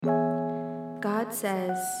God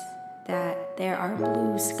says that there are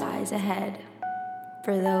blue skies ahead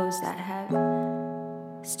for those that have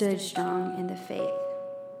stood strong in the faith.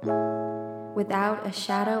 Without a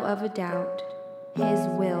shadow of a doubt, His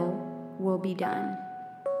will be done.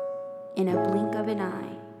 In a blink of an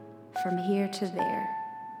eye, from here to there,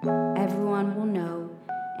 everyone will know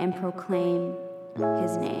and proclaim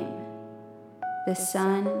His name. The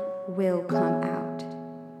sun will come out.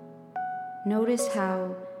 Notice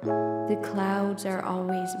how the clouds are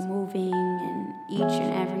always moving in each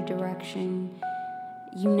and every direction.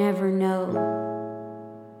 You never know.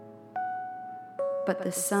 But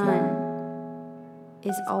the sun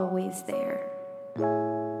is always there.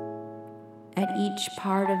 At each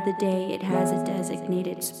part of the day, it has a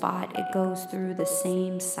designated spot. It goes through the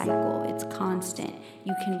same cycle. It's constant.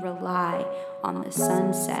 You can rely on the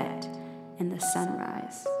sunset and the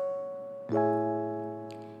sunrise.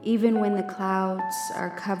 Even when the clouds are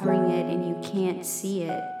covering it and you can't see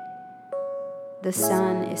it, the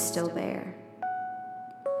sun is still there.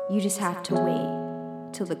 You just have to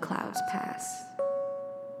wait till the clouds pass.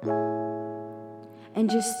 And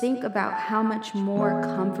just think about how much more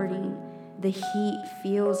comforting the heat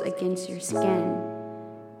feels against your skin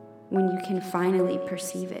when you can finally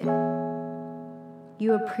perceive it.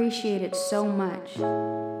 You appreciate it so much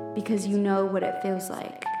because you know what it feels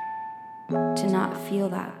like to not feel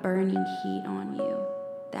that burning heat on you,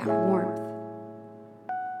 that warmth.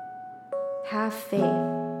 Have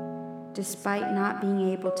faith, despite not being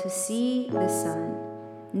able to see the sun.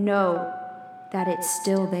 Know that it's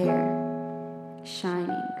still there,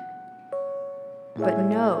 shining. But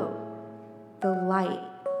know the light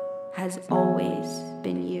has always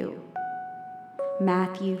been you.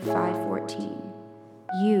 Matthew 5:14.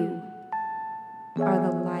 You are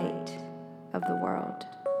the light of the world.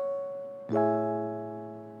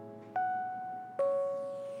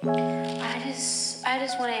 I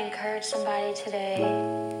just want to encourage somebody today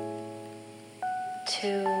to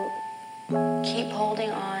keep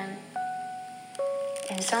holding on.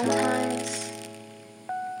 And sometimes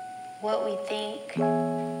what we think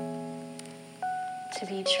to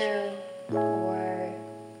be true, or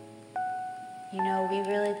we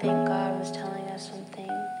really think God was telling us something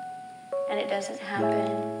and it doesn't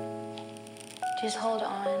happen, just hold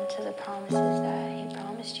on to the promises that He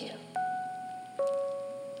promised you.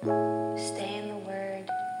 Stay in the Word.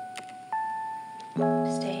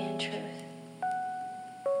 Stay in truth.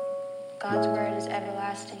 God's Word is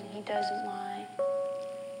everlasting. He doesn't lie.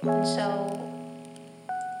 And so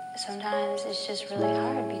sometimes it's just really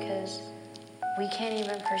hard because we can't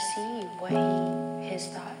even perceive His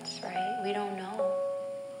thoughts, right? We don't know.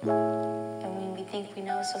 And when we think we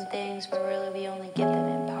know some things, but really we only get them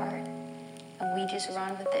in part. And we just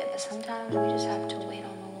run with it. But sometimes we just have to wait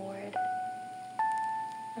on the Lord.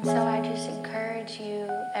 And so I just encourage you,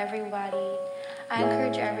 everybody. I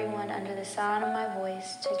encourage everyone under the sound of my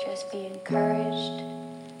voice to just be encouraged,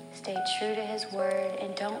 stay true to His Word,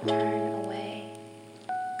 and don't turn away.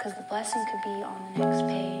 Because the blessing could be on the next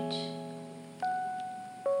page.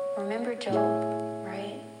 Remember Job,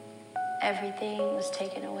 right? Everything was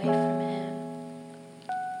taken away from him.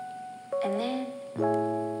 And then,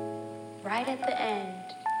 right at the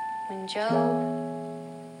end, when Job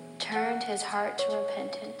turned his heart to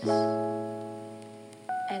repentance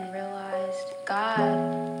and realized God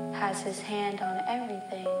has His hand on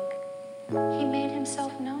everything, He made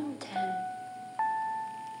Himself known to him.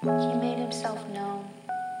 He made Himself known.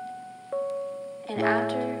 And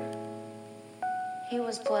after he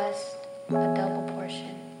was blessed a double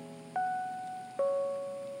portion.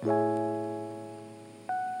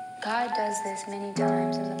 God does this many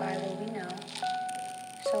times in the Bible, we know.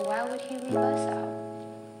 So why would He leave us out?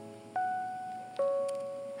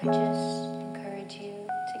 I just encourage you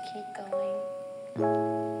to keep going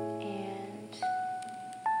and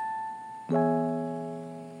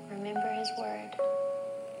remember His Word.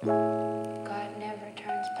 God never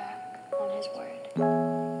turns back on His Word.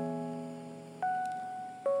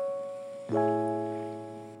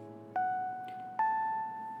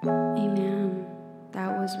 Amen.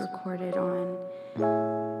 That was recorded on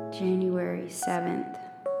January 7th,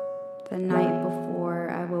 the night before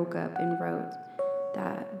I woke up and wrote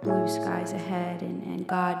that blue skies ahead, and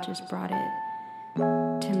God just brought it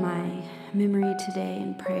to my memory today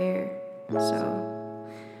in prayer. So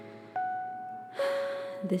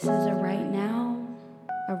this is a right now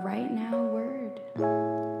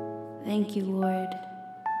word. Thank you, Lord.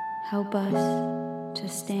 Help us to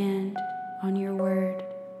stand on your word.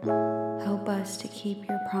 Help us to keep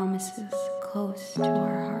your promises close to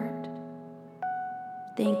our heart.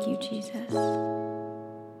 Thank you, Jesus.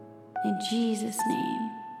 In Jesus'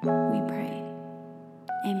 name we pray.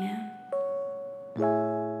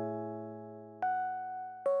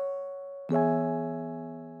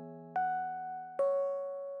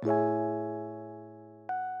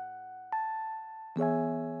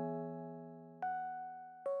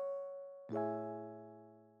 you.